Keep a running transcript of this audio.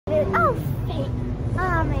so fake.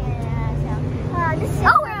 Oh my gosh. This is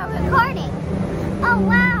we're recording. Oh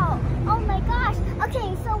wow. Oh my gosh.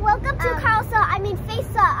 Okay, so welcome to Carlsa. I mean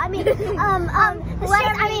Faisa. I mean what?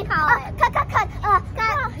 I mean cut.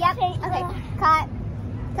 Yep. Okay.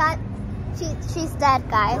 Cut. She's dead,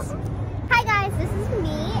 guys. Hi guys, this is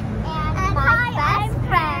me and my best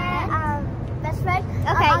friend. Best friend.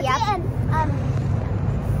 Okay. Yep.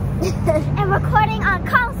 And recording on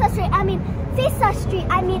Carlsa Street. I mean Faisa Street.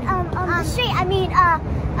 I mean the street. I mean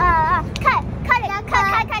cut.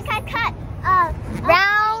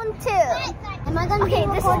 Round 2. Am I gonna be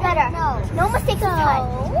this is better. No mistakes this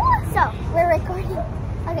time. So we're recording.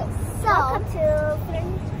 Okay, so welcome to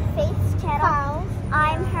Faith's channel.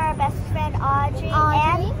 I'm her best friend Audrey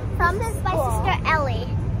and from this is my sister Ellie.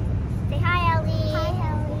 Say hi, Ellie.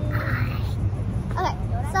 Hi. Okay,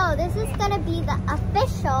 so this is gonna be the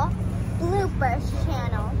official bloopers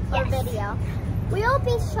channel or video. We will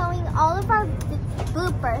be showing all of our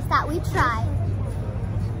bloopers that we tried.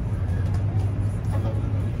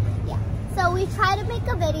 So we tried to make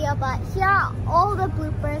a video, but here are all the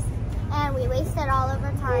bloopers, and we wasted all of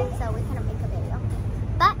our time, so we couldn't make a video.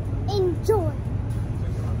 But enjoy!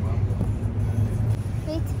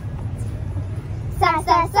 Wait. Sir.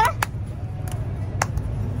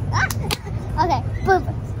 Okay,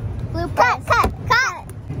 bloopers. Cut!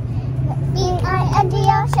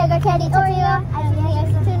 B-I-N-G-O, sugar candy Oreo. I think he has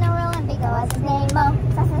tuna roll and big what's his name, Mo.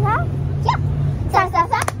 Sa. Yeah.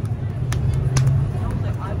 Sa.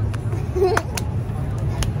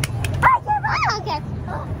 Okay.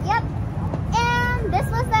 Yep. And this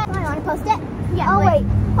was the. I want to post it. Yeah. Oh wait.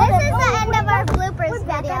 This is the end of our bloopers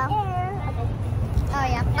video. Oh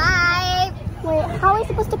yeah. Bye. Wait. How are we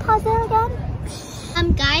supposed to pause there again?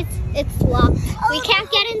 Guys, it's locked. We can't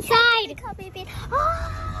get inside.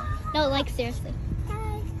 No, like seriously.